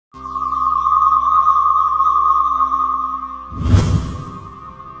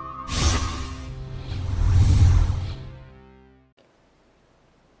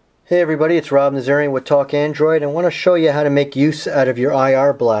Hey everybody, it's Rob Nazarian with Talk Android. I want to show you how to make use out of your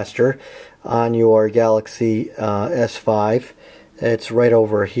IR blaster on your Galaxy S5. It's right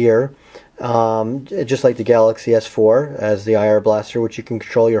over here. Just like the Galaxy S4 as the IR blaster, which you can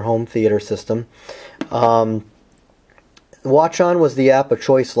control your home theater system. WatchON was the app of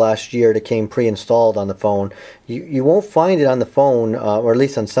choice last year that came pre-installed on the phone. You won't find it on the phone, or at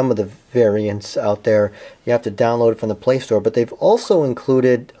least on some of the variants out there. You have to download it from the Play Store. But they've also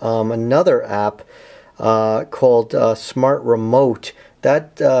included another app called Smart Remote.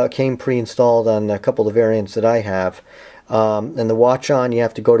 That came pre-installed on a couple of variants that I have. And the WatchON, you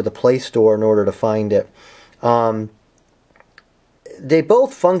have to go to the Play Store in order to find it. They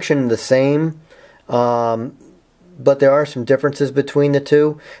both function the same. But there are some differences between the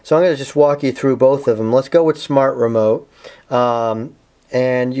two. So I'm going to just walk you through both of them. Let's go with Smart Remote.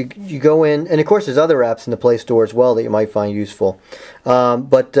 And you go in, and of course there's other apps in the Play Store as well that you might find useful.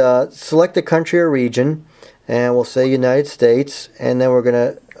 But select a country or region, and we'll say United States, and then we're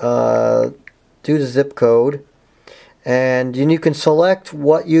going to do the zip code. And you can select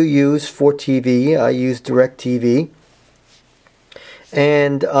what you use for TV. I use DirecTV.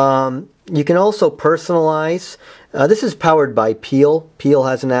 And you can also personalize. This is powered by Peel. Peel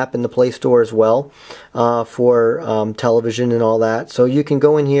has an app in the Play Store as well for television and all that. So you can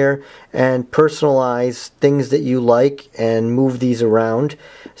go in here and personalize things that you like and move these around.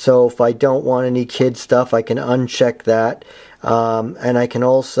 So if I don't want any kid stuff, I can uncheck that. And I can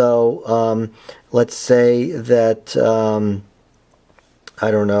also, let's say that,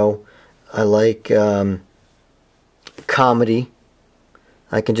 I don't know, I like comedy.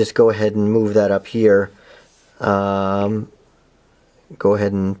 I can just go ahead and move that up here. Go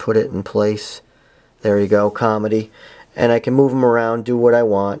ahead and put it in place. There you go, comedy. And I can move them around, do what I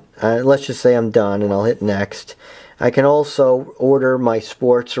want. Let's just say I'm done, and I'll hit next. I can also order my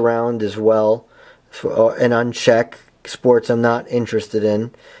sports around as well, and uncheck sports I'm not interested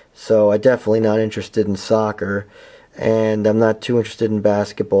in. So I'm definitely not interested in soccer, and I'm not too interested in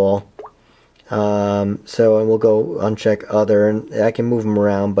basketball. And we'll go uncheck other, and I can move them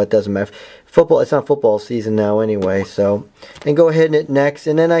around, but it doesn't matter. Football, it's not football season now anyway, so, and go ahead and hit next,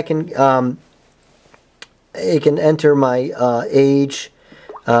 and then I can, it can enter my age,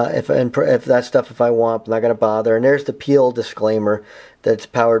 if that stuff if I want. I'm not going to bother. And there's the Peel disclaimer that's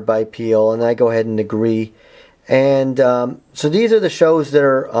powered by Peel, and I go ahead and agree. And so these are the shows that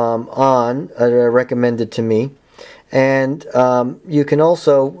are that are recommended to me. And you can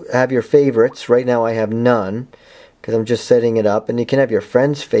also have your favorites. Right now I have none because I'm just setting it up. And you can have your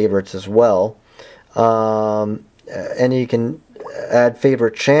friends' favorites as well. And you can add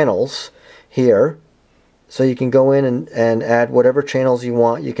favorite channels here. So you can go in and add whatever channels you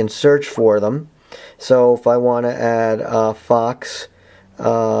want. You can search for them. So if I want to add Fox,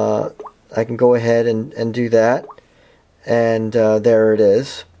 I can go ahead and do that. And there it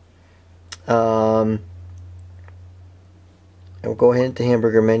is. We'll go ahead into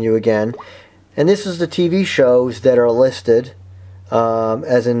hamburger menu again. And this is the TV shows that are listed.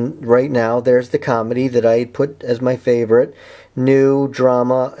 As in right now, there's the comedy that I put as my favorite. New,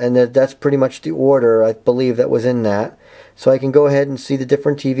 drama, and that's pretty much the order, I believe, that was in that. So I can go ahead and see the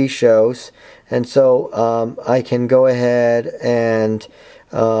different TV shows. And so I can go ahead and,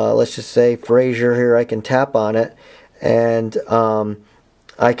 let's just say Frasier here, I can tap on it. And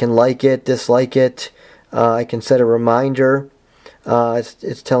I can like it, dislike it. I can set a reminder.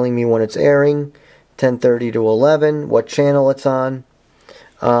 It's telling me when it's airing, 10:30 to 11, what channel it's on.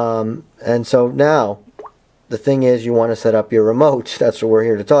 And so now, the thing is, you want to set up your remote. That's what we're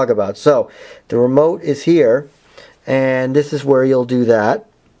here to talk about. So, the remote is here, and this is where you'll do that.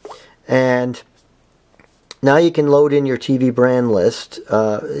 And now you can load in your TV brand list.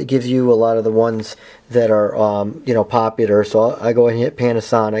 It gives you a lot of the ones that are, popular. So I go ahead and hit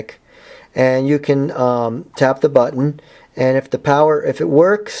Panasonic, and you can tap the button. And if it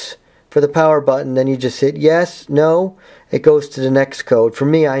works for the power button, then you just hit yes, no. It goes to the next code. For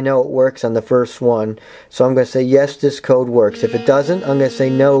me, I know it works on the first one, so I'm going to say yes, this code works. If it doesn't, I'm going to say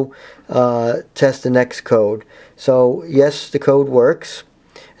no, test the next code. So yes, the code works.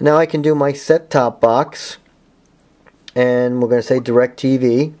 And now I can do my set-top box, and we're going to say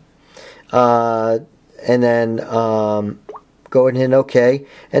DirecTV, and then go ahead and hit OK.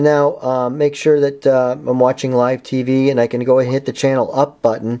 And now make sure that I'm watching live TV, and I can go ahead and hit the channel up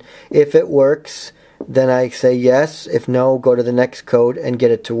button. If it works, then I say yes. If no, go to the next code and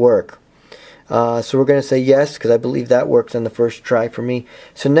get it to work. So we're going to say yes, because I believe that works on the first try for me.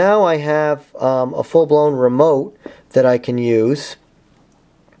 So now I have a full-blown remote that I can use.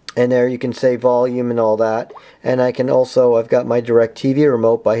 And there you can say volume and all that. And I can also, I've got my DirecTV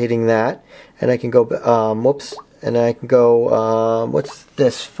remote by hitting that. And I can go, whoops, and I can go, what's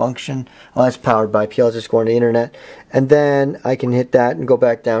this function? Oh, that's powered by P. I'll just go on the internet. And then I can hit that and go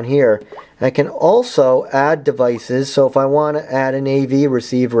back down here. And I can also add devices. So if I want to add an AV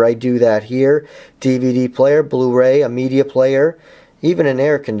receiver, I do that here. DVD player, Blu-ray, a media player, even an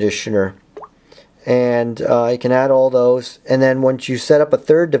air conditioner. And I can add all those. And then once you set up a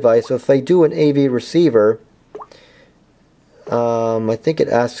third device, so if I do an AV receiver, I think it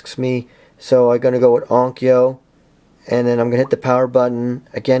asks me, so I'm going to go with Onkyo, and then I'm going to hit the power button.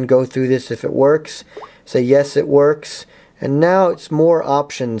 Again, go through this if it works. Say yes, it works. And now it's more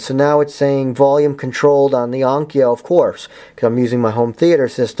options. So now it's saying volume controlled on the Onkyo, of course, because I'm using my home theater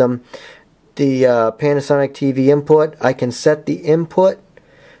system. The Panasonic TV input, I can set the input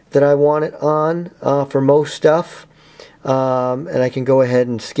that I want it on for most stuff. And I can go ahead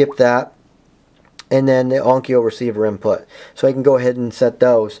and skip that. And then the Onkyo receiver input. So I can go ahead and set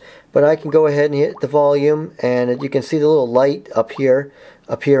those. But I can go ahead and hit the volume, and you can see the little light up here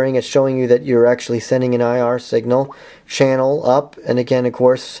appearing. It's showing you that you're actually sending an IR signal. Channel up, and again, of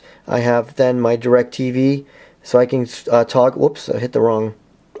course, I have then my DirecTV. So I can toggle. Whoops, I hit the wrong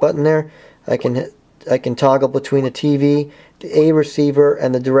button there. I can toggle between the TV, the A receiver,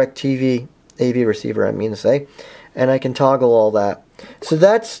 and the DirecTV AV receiver, I mean to say. And I can toggle all that. So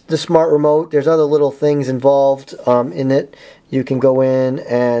that's the smart remote. There's other little things involved in it. You can go in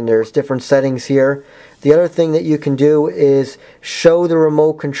and there's different settings here. The other thing that you can do is show the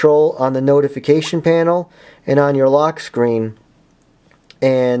remote control on the notification panel and on your lock screen.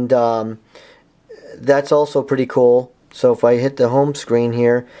 And that's also pretty cool. So if I hit the home screen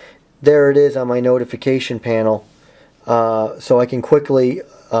here, there it is on my notification panel. So I can quickly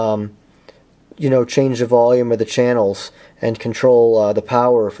change the volume of the channels and control the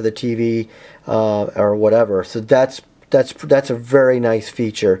power for the TV or whatever. So that's a very nice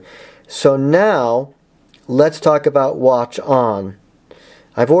feature. So now let's talk about WatchON.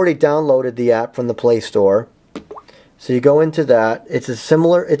 I've already downloaded the app from the Play Store. So you go into that. It's a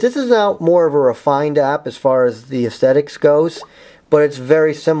similar. This is now more of a refined app as far as the aesthetics goes, but it's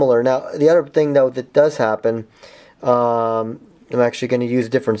very similar. Now the other thing though that does happen. I'm actually going to use a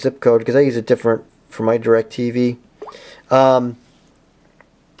different zip code because I use it different for my DirecTV.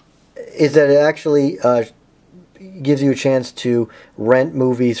 Is that it actually gives you a chance to rent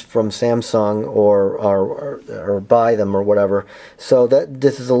movies from Samsung or buy them or whatever. So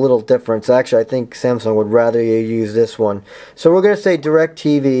this is a little different. So actually, I think Samsung would rather you use this one. So we're going to say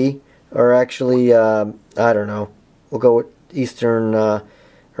DirecTV, or actually, I don't know. We'll go with Eastern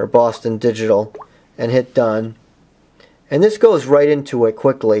or Boston Digital and hit done. And this goes right into it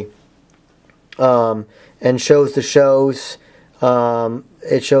quickly and shows the shows.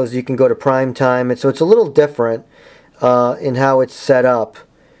 It shows you can go to prime time. So it's a little different in how it's set up.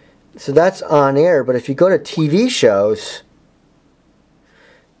 So that's on air. But if you go to TV shows,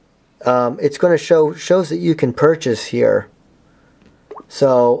 it's going to show shows that you can purchase here.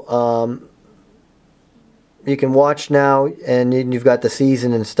 So you can watch now, and you've got the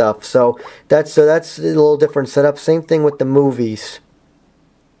season and stuff. So that's a little different setup. Same thing with the movies.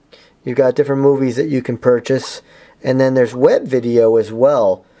 You've got different movies that you can purchase, and then there's web video as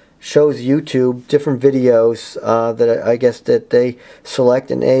well. Shows YouTube different videos that I guess that they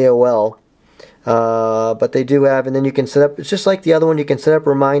select in AOL. But they do have, and then you can set up. It's just like the other one. You can set up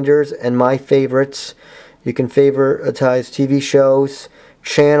reminders and my favorites. You can favoritize TV shows,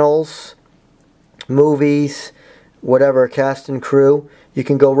 channels, movies, whatever, cast and crew. You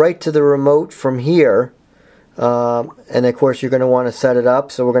can go right to the remote from here, and of course you're going to want to set it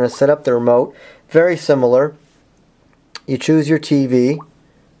up. So we're going to set up the remote. Very similar. You choose your TV,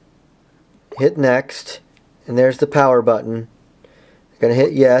 hit next, and there's the power button. You're going to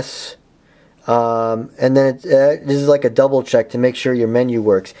hit yes, and then this is like a double check to make sure your menu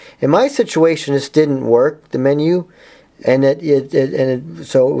works. In my situation, this didn't work, the menu. And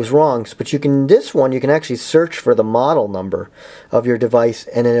so it was wrong. But this one you can actually search for the model number of your device,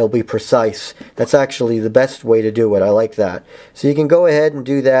 and then it'll be precise. That's actually the best way to do it. I like that. So you can go ahead and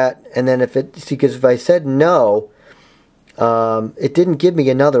do that, and then because if I said no, it didn't give me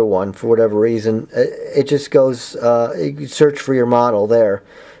another one for whatever reason. It just goes you search for your model there.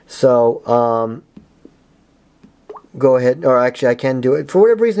 So go ahead, or actually I can do it. For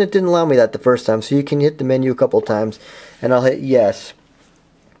whatever reason it didn't allow me that the first time, so you can hit the menu a couple times, and I'll hit yes.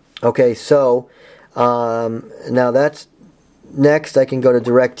 Okay, so now that's next. I can go to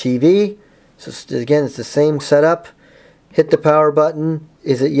DirecTV. So again, it's the same setup. Hit the power button.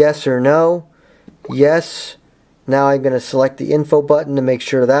 Is it yes or no? Yes. Now I'm going to select the info button to make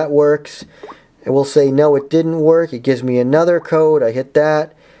sure that works. It will say no, it didn't work. It gives me another code. I hit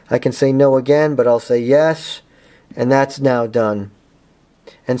that. I can say no again, but I'll say yes, and that's now done.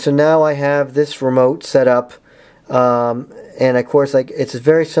 And so now I have this remote set up, and of course, it's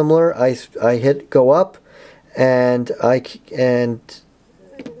very similar. I hit go up, and I can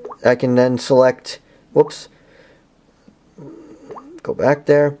then select. Whoops. Go back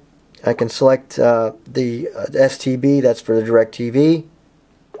there. I can select the STB. That's for the DirecTV.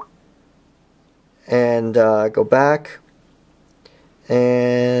 And go back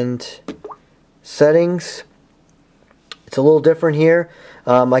and settings. It's a little different here.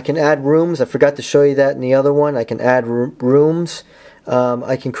 I can add rooms. I forgot to show you that in the other one. I can add rooms.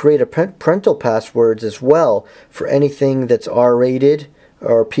 I can create a parental passwords as well for anything that's R-rated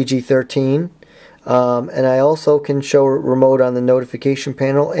or PG-13. And I also can show remote on the notification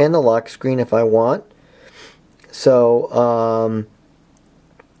panel and the lock screen if I want. So,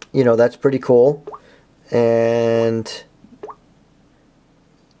 you know, that's pretty cool. And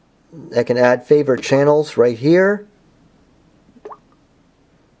I can add favorite channels right here.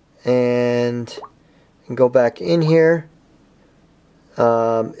 And go back in here.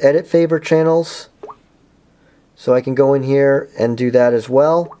 Edit favorite channels. So I can go in here and do that as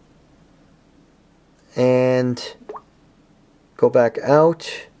well. And go back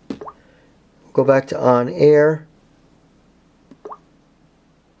out. Go back to on air.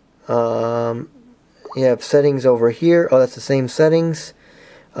 You have settings over here. Oh, that's the same settings.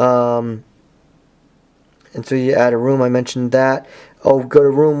 And so you add a room. I mentioned that. Oh, go to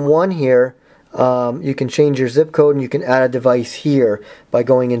room 1 here. You can change your zip code, and you can add a device here by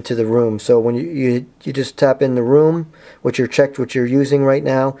going into the room. So when you just tap in the room, what you're using right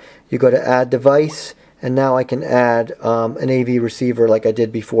now, you go to add device, and now I can add an AV receiver like I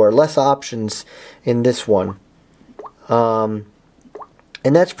did before. Less options in this one.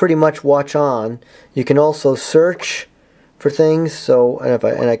 And that's pretty much WatchON. You can also search for things. So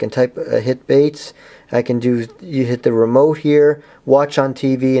I can type hit Bates. I can do, you hit the remote here, WatchON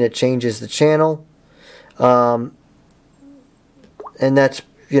TV, and it changes the channel. And that's,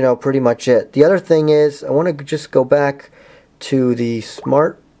 you know, pretty much it. The other thing is, I want to just go back to the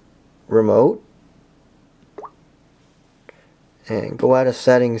smart remote and go out of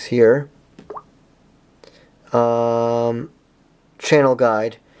settings here. Channel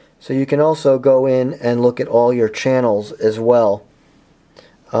guide. So you can also go in and look at all your channels as well.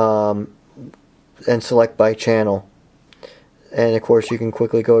 And select by channel, and of course you can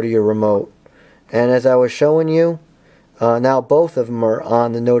quickly go to your remote. And as I was showing you, now both of them are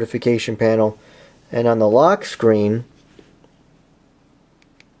on the notification panel, and on the lock screen,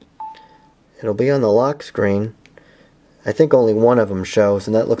 it'll be on the lock screen. I think only one of them shows,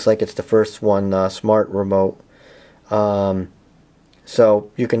 and that looks like it's the first one, smart remote. So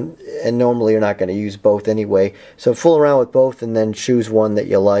you can, and normally you're not going to use both anyway, so fool around with both and then choose one that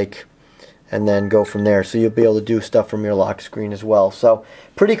you like, and then go from there. So you'll be able to do stuff from your lock screen as well. So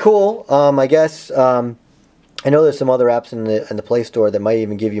pretty cool. I guess I know there's some other apps in the Play Store that might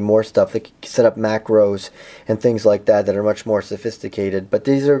even give you more stuff. They can set up macros and things like that are much more sophisticated. But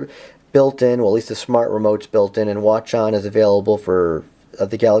these are built in. Well, at least the smart remote's built in, and WatchON is available for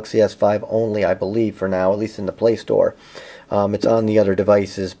the Galaxy S5 only, I believe, for now, at least in the Play Store. It's on the other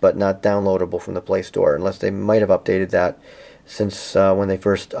devices, but not downloadable from the Play Store, unless they might have updated that since when they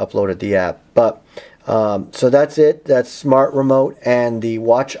first uploaded the app. But so that's it. That's smart remote and the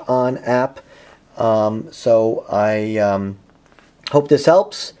WatchON app. So I hope this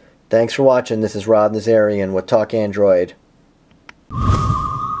helps. Thanks for watching. This is Rod Nazarian with Talk Android.